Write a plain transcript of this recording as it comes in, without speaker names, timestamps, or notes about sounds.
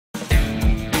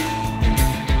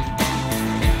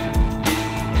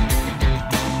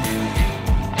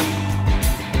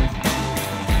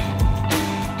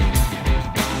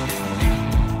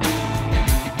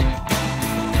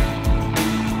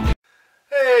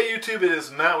Hey YouTube, it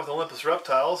is Matt with Olympus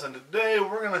Reptiles, and today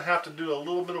we're going to have to do a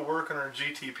little bit of work on our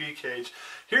GTP cage.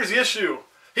 Here's the issue.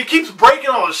 He keeps breaking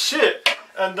all his shit.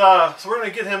 And so we're going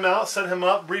to get him out, set him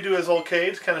up, redo his old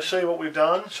cage, kind of show you what we've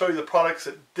done, show you the products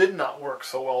that did not work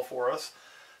so well for us,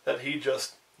 that he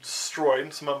just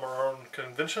destroyed. Some of them are on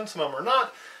convention, some of them are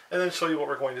not, and then show you what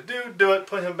we're going to do it,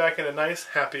 put him back in a nice,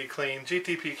 happy, clean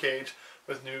GTP cage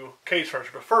with new cage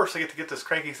furniture. But first, I get to get this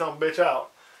cranky son of a bitch out.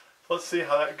 Let's see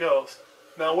how that goes.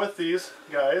 Now with these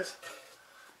guys,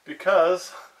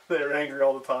 because they're angry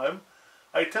all the time,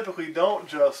 I typically don't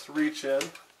just reach in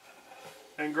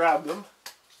and grab them,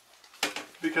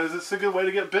 because it's a good way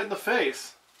to get bit in the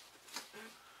face.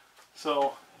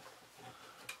 So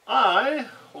I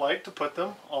like to put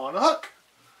them on a hook,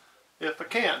 if I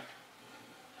can.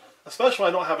 Especially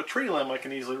when I don't have a tree limb I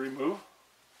can easily remove,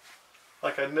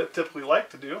 like I typically like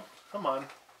to do. Come on.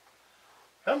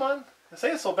 Come on. This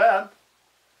ain't so bad.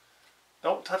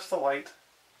 Don't touch the light.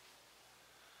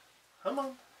 Come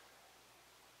on.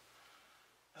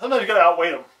 Sometimes you gotta outweigh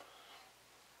them.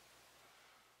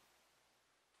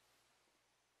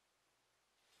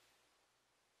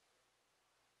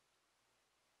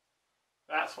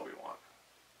 That's what we want.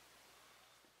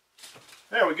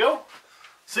 There we go.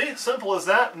 See, simple as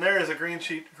that, and there is a green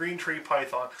tree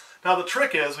python. Now the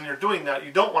trick is, when you're doing that,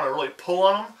 you don't want to really pull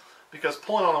on them, because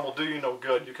pulling on them will do you no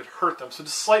good. You could hurt them. So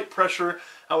just slight pressure.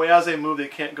 That way as they move, they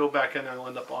can't go back in there and they'll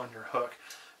end up on your hook.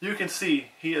 You can see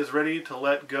he is ready to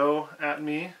let go at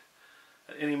me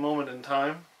at any moment in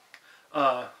time.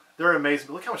 They're amazing,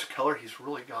 but look how much color he's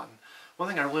really gotten. One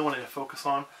thing I really wanted to focus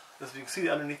on is, if you can see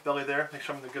the underneath belly there, make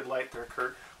sure I'm in the good light there,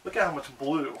 Kurt. Look at how much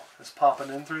blue is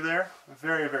popping in through there.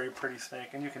 Very, very pretty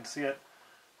snake, and you can see it,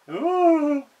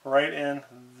 ooh, right in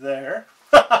there.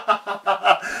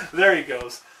 There he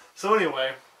goes. So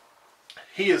anyway,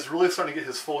 he is really starting to get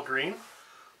his full green.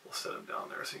 We'll set him down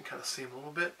there so you can kind of see him a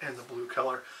little bit, and the blue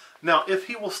color. Now, if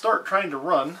he will start trying to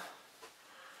run,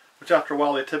 which after a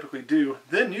while they typically do,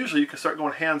 then usually you can start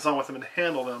going hands-on with them and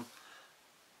handle them.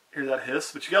 Hear that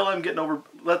hiss? But you gotta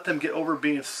let them get over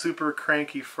being super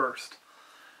cranky first.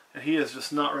 And he is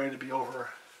just not ready to be over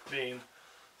being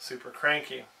super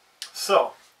cranky.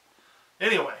 So,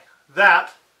 anyway,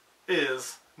 that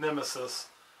is Nemesis,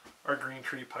 our green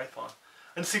tree python.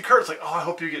 And see, Kurt's like, oh, I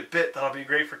hope you get bit. That'll be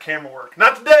great for camera work.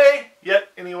 Not today, yet.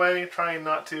 Anyway, trying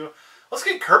not to. Let's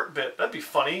get Kurt bit. That'd be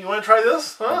funny. You want to try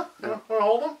this? Huh? You want to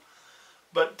hold him?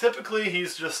 But typically,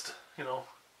 he's just, you know,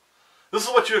 this is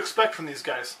what you expect from these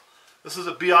guys. This is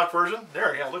a Biak version.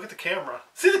 There, yeah, look at the camera.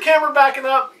 See the camera backing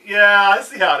up? Yeah, I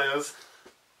see how it is.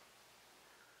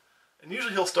 And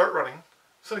usually he'll start running.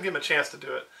 Just going to give him a chance to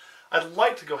do it. I'd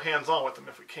like to go hands-on with him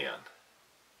if we can.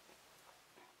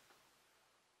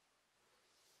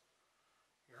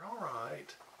 You're all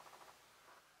right.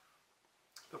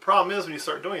 The problem is when you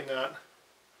start doing that,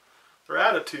 their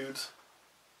attitudes,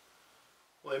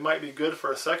 well, they might be good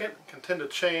for a second, can tend to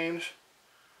change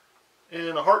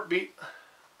in a heartbeat.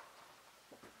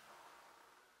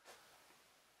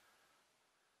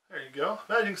 There you go.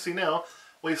 Now you can see now,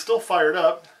 well, he's still fired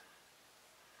up.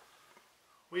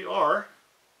 We are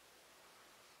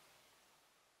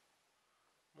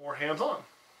more hands-on.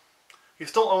 He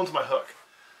still owns my hook.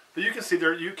 But you can see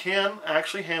there, you can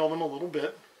actually handle them a little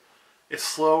bit. It's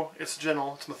slow, it's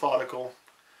gentle, it's methodical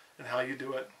in how you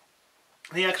do it.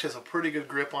 And he actually has a pretty good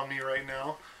grip on me right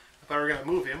now. If I were going to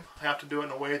move him, I have to do it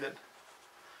in a way that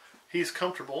he's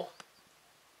comfortable.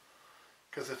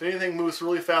 Because if anything moves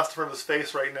really fast in front of his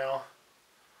face right now,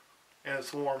 and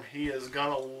it's warm, he is going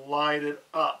to light it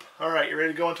up. Alright, you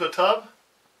ready to go into a tub?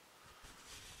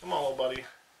 Come on, little buddy.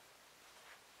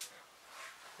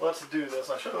 Let's do this.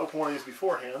 I should have opened one of these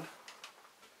beforehand,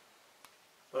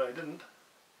 but I didn't.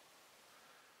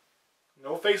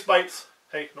 No face bites.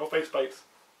 Hey, no face bites.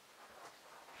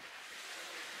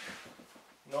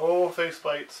 No face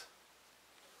bites.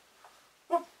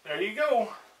 Whoop, there you go.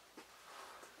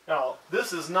 Now,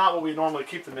 this is not what we normally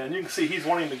keep them in. You can see he's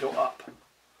wanting to go up.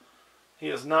 He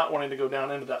is not wanting to go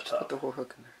down into that tub. Put the whole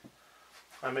hook in there.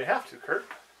 I may have to, Kurt.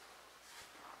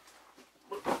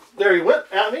 There he went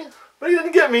at me, but he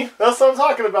didn't get me. That's what I'm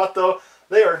talking about, though.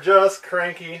 They are just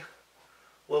cranky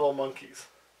little monkeys.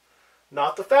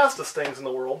 Not the fastest things in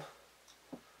the world.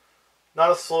 Not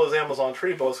as slow as Amazon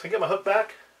tree boas. Can I get my hook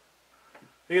back?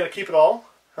 You gonna keep it all?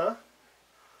 Huh?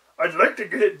 I'd like to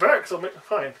get it back, so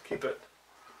fine, keep it.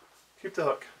 Keep the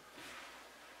hook.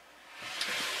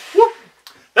 Whoop!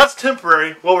 That's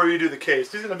temporary while we redo the cage.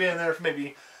 He's going to be in there for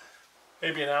maybe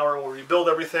an hour. We'll rebuild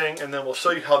everything, and then we'll show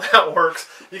you how that works.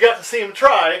 You got to see him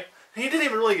try. He didn't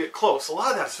even really get close. A lot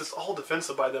of that's just all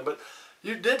defensive by them, but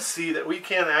you did see that we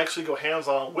can actually go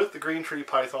hands-on with the green tree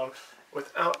python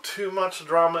without too much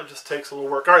drama. It just takes a little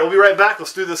work. All right, we'll be right back.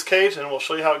 Let's do this cage and we'll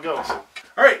show you how it goes.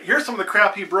 All right, here's some of the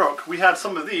crap he broke. We had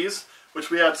some of these, which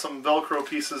we had some Velcro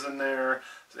pieces in there,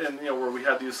 and you know, where we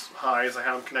had these highs, I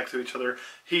had them connected to each other.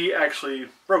 He actually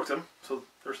broke them, so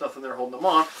there's nothing there holding them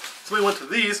on. So we went to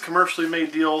these commercially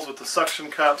made deals with the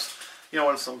suction cups, you know,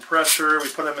 and some pressure. We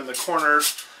put them in the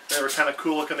corners. They were kind of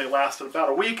cool looking. They lasted about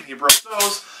a week, and he broke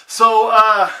those. So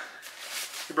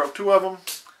he broke 2 of them.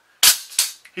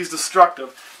 He's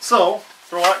destructive. So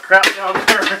throw all that crap down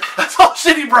there. That's all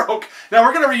shit he broke. Now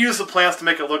we're going to reuse the plants to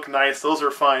make it look nice. Those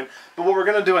are fine. But what we're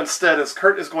going to do instead is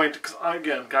Kurt is going to, because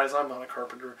again, guys, I'm not a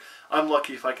carpenter. I'm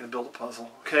lucky if I can build a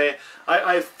puzzle, okay?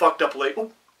 I fucked up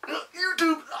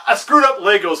YouTube. I screwed up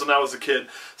Legos when I was a kid.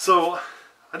 So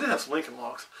I did have some Lincoln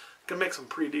Logs. I can make some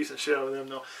pretty decent shit out of them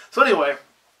though. So anyway,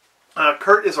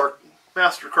 Kurt is our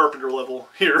master carpenter level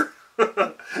here.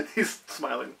 He's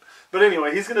smiling. But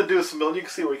anyway, he's going to do some building. You can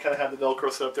see where he kind of had the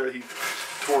Velcro set up there. He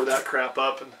tore that crap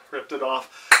up and ripped it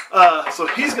off. So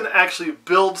he's going to actually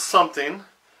build something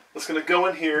that's going to go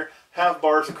in here, have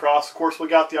bars across. Of course, we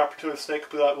got the opportunity snake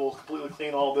that will completely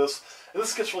clean all this. And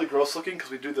this gets really gross looking because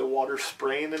we do the water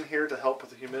spraying in here to help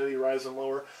with the humidity rise and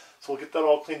lower. So we'll get that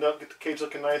all cleaned up, get the cage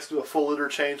looking nice, do a full litter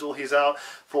change while he's out,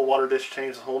 full water dish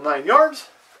change, the whole 9 yards,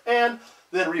 and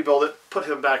then rebuild it, put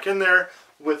him back in there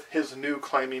with his new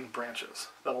climbing branches.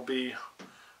 That'll be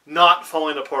not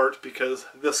falling apart because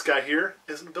this guy here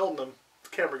isn't building them. The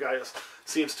camera guy is.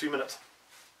 See you in 2 minutes.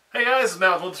 Hey guys, it's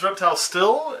Matt with Olympus Reptiles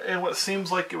still, and what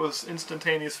seems like it was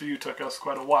instantaneous for you took us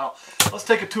quite a while. Let's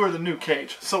take a tour of the new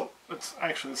cage. So, it's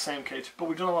actually the same cage, but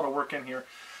we've done a lot of work in here.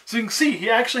 So you can see, he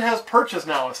actually has perches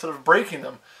now instead of breaking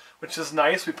them, which is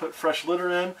nice. We put fresh litter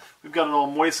in. We've got it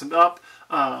all moistened up.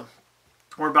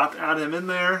 We're about to add him in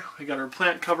there. We got our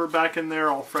plant cover back in there,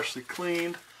 all freshly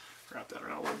cleaned. Wrap that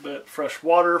around a little bit. Fresh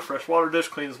water dish,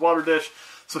 clean his water dish.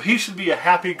 So he should be a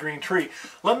happy green tree.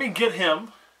 Let me get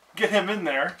him in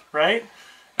there, right?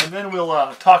 And then we'll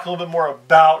talk a little bit more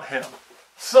about him.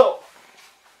 So,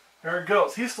 there it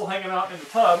goes. He's still hanging out in the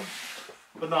tub,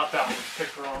 but not that one.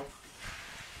 Picked wrong.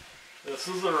 This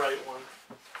is the right one.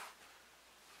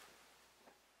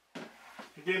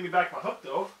 He gave me back my hook,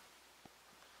 though.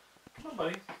 Come on,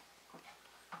 buddy.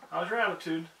 How's your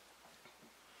attitude?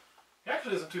 He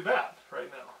actually isn't too bad right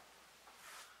now.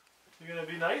 You gonna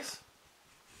be nice?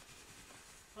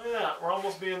 Look at that. We're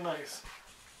almost being nice.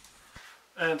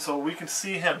 And so we can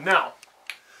see him. Now,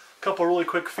 a couple really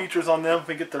quick features on them.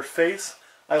 We get their face.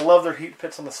 I love their heat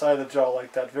pits on the side of the jaw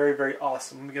like that. Very, very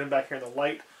awesome. Let me get him back here in the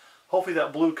light. Hopefully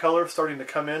that blue color is starting to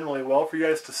come in really well for you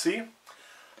guys to see.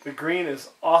 The green is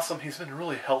awesome. He's been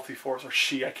really healthy for us, or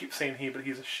she. I keep saying he, but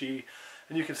he's a she.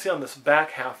 And you can see on this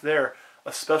back half there,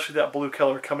 especially that blue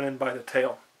color coming in by the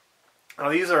tail. Now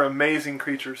these are amazing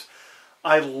creatures.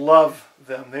 I love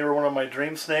them. They were one of my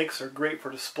dream snakes. They're great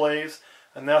for displays,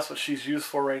 and that's what she's used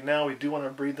for right now. We do want to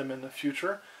breed them in the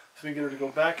future. So we get her to go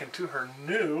back into her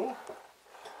new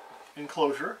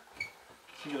enclosure.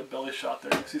 You get a belly shot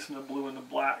there. You can see some of the blue and the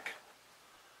black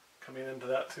coming into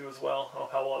that too as well. I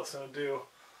don't know how well it's going to do.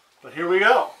 But here we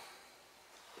go.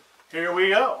 Here we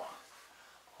go.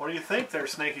 What do you think there,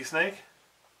 snaky snake?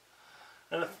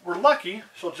 And if we're lucky,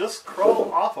 she'll just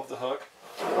crawl off of the hook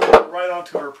right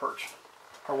onto her perch.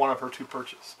 Or one of her 2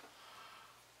 perches.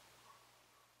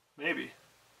 Maybe.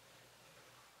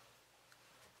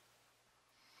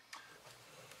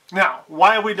 Now,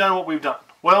 why have we done what we've done?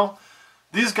 Well,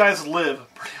 these guys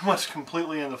live pretty much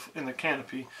completely in the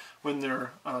canopy when they're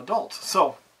adults.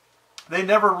 So, they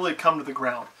never really come to the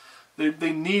ground.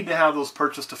 They need to have those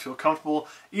perches to feel comfortable.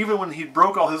 Even when he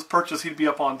broke all his perches, he'd be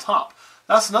up on top.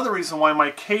 That's another reason why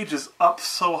my cage is up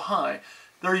so high.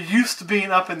 They're used to being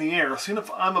up in the air. So even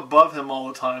if I'm above him all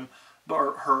the time,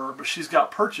 but she's got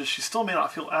perches, she still may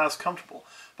not feel as comfortable.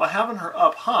 By having her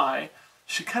up high,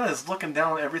 she kind of is looking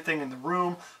down at everything in the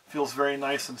room, feels very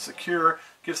nice and secure,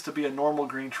 gets to be a normal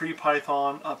green tree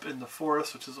python up in the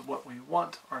forest, which is what we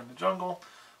want, or in the jungle.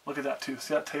 Look at that too.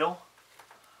 See that tail?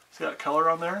 See that color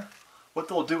on there? What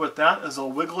they'll do with that is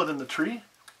they'll wiggle it in the tree.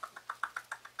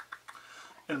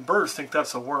 And birds think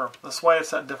that's a worm. That's why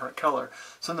it's that different color.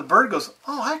 So then the bird goes,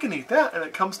 oh, I can eat that. And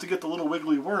it comes to get the little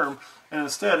wiggly worm. And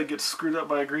instead it gets screwed up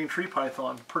by a green tree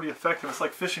python. Pretty effective. It's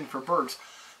like fishing for birds.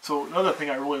 So another thing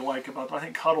I really like about them, I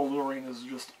think cuddle luring is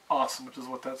just awesome, which is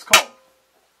what that's called.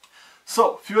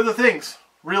 So, a few other things.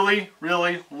 Really,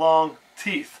 really long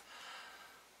teeth.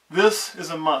 This is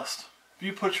a must. If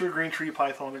you put your green tree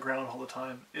python on the ground all the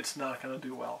time, it's not going to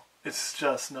do well. It's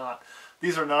just not.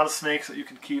 These are not snakes that you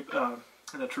can keep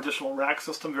in a traditional rack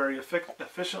system very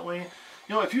efficiently.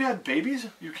 You know, if you had babies,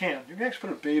 you can. You can actually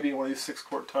put a baby in one of these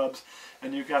 6-quart tubs,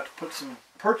 and you got to put some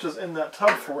perches in that tub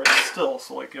for it still.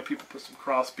 So, like, you know, people put some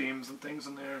cross beams and things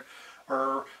in there,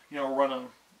 or, you know, run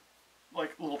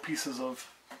like little pieces of,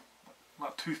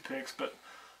 not toothpicks, but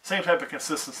same type of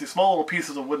consistency, small little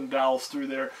pieces of wooden dowels through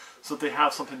there so that they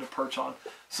have something to perch on.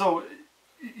 So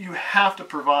you have to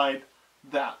provide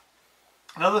that.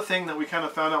 Another thing that we kind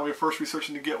of found out when we were first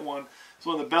researching to get one is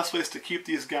one of the best ways to keep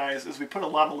these guys is we put a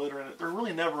lot of litter in it. They're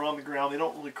really never on the ground. They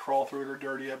don't really crawl through it or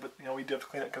dirty it, but you know, we do have to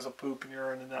clean it because of poop and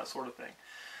urine and that sort of thing.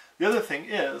 The other thing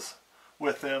is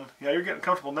with them, yeah, you're getting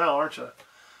comfortable now, aren't you?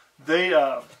 They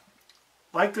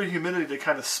like their humidity to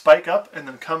kind of spike up and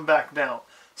then come back down.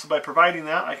 So by providing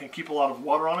that, I can keep a lot of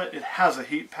water on it. It has a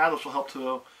heat pad which will help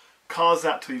to cause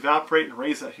that to evaporate and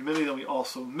raise that humidity that we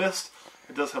also missed.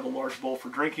 It does have a large bowl for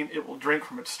drinking. It will drink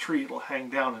from its tree. It will hang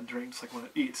down and drink just like when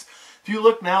it eats. If you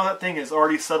look now, that thing is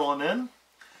already settling in.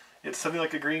 It's sitting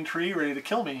like a green tree ready to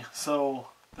kill me. So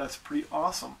that's pretty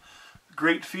awesome.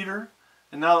 Great feeder.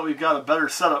 And now that we've got a better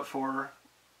setup for her,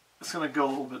 it's going to go a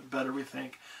little bit better, we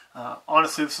think.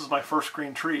 Honestly, this is my first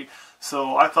green tree,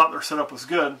 so I thought their setup was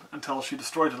good until she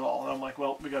destroyed it all. And I'm like,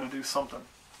 well, we got to do something.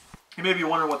 You may be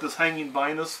wondering what this hanging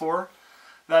vine is for.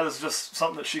 That is just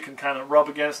something that she can kind of rub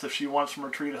against if she wants from her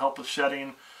tree to help with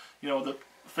shedding. You know, the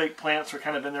fake plants are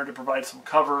kind of in there to provide some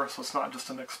cover, so it's not just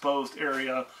an exposed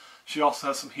area. She also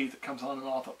has some heat that comes on and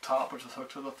off up top, which is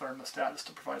hooked to the thermostat just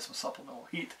to provide some supplemental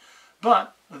heat.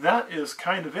 But that is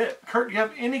kind of it. Kurt, do you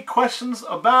have any questions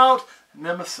about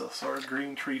Nemesis, or a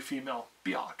green tree female,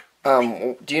 Biak?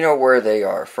 Do you know where they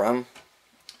are from?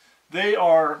 They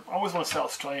are, I always want to say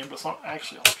Australian, but it's not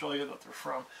actually Australia that they're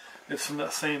from. It's from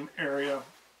that same area.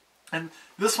 And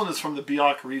this one is from the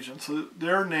Biak region. So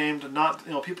they're named not,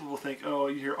 you know, people will think, oh,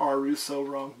 you hear Aru so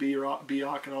wrong,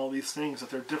 Biak and all these things, that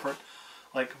they're different,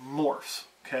 like morphs,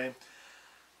 okay?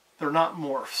 They're not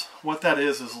morphs. What that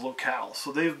is locales.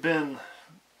 So they've been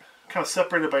kind of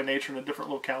separated by nature into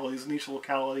different localities, and each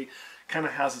locality kind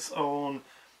of has its own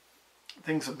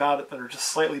things about it that are just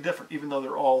slightly different, even though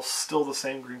they're all still the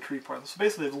same green tree python. So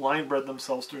basically they've line bred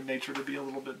themselves through nature to be a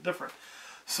little bit different.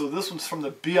 So this one's from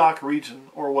the Biak region,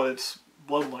 or what its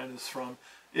bloodline is from.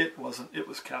 It wasn't. It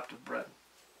was captive bred.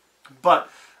 But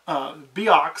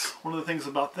Biaks, one of the things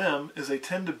about them is they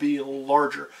tend to be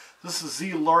larger. This is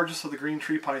the largest of the green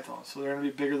tree pythons, so they're going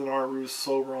to be bigger than Arus,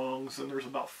 Sorongs, and there's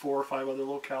about 4 or 5 other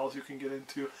locales you can get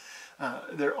into.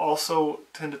 They also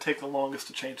tend to take the longest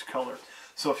to change color.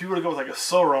 So if you were to go with like a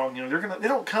Sorong, you know, they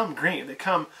don't come green. They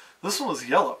come. This one was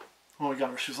yellow when we got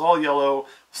her. She was all yellow with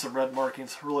some red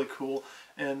markings, really cool,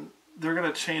 and they're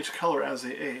going to change color as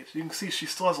they age. You can see she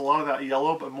still has a lot of that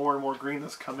yellow, but more and more green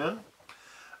has come in.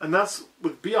 And that's,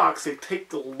 with Biaks, they take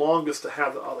the longest to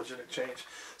have the autogenic change.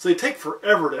 So they take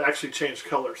forever to actually change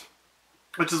colors,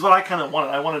 which is what I kind of wanted.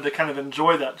 I wanted to kind of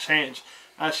enjoy that change,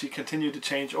 actually continue to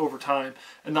change over time,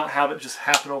 and not have it just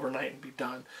happen overnight and be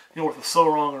done. You know, with a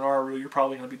Sorong or Aru, you're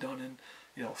probably going to be done in,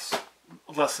 you know,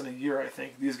 less than a year, I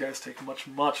think. These guys take much,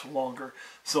 much longer.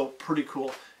 So pretty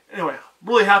cool. Anyway,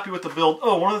 really happy with the build.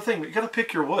 Oh, one other thing, you got to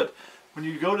pick your wood. When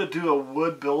you go to do a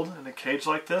wood build in a cage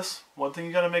like this, one thing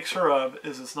you got to make sure of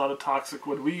is it's not a toxic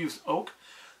wood. We use oak.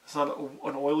 It's not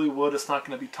an oily wood. It's not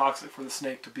going to be toxic for the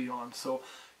snake to be on. So,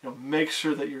 you know, make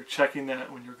sure that you're checking that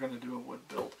when you're going to do a wood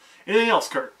build. Anything else,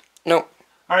 Kurt? Nope.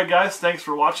 All right, guys. Thanks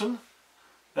for watching.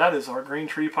 That is our green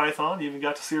tree python. You even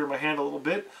got to see her in my hand a little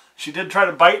bit. She did try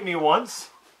to bite me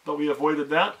once, but we avoided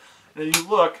that. And you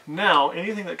look now,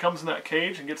 anything that comes in that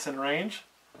cage and gets in range,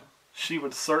 she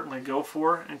would certainly go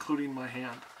for, including my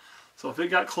hand. So if it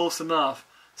got close enough,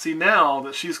 see now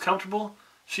that she's comfortable,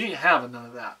 she ain't having none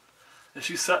of that. And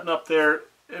she's sitting up there,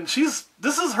 and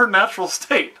this is her natural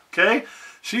state, okay?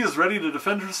 She is ready to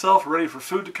defend herself, ready for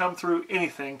food to come through,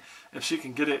 anything, and she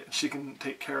can get it, and she can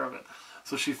take care of it.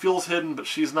 So she feels hidden, but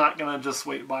she's not going to just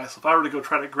wait by. So if I were to go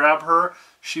try to grab her,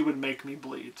 she would make me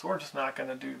bleed. So we're just not going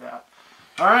to do that.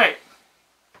 All right.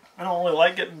 I don't really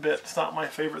like getting bit. It's not my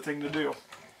favorite thing to do.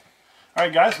 All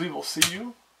right, guys, we will see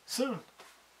you soon.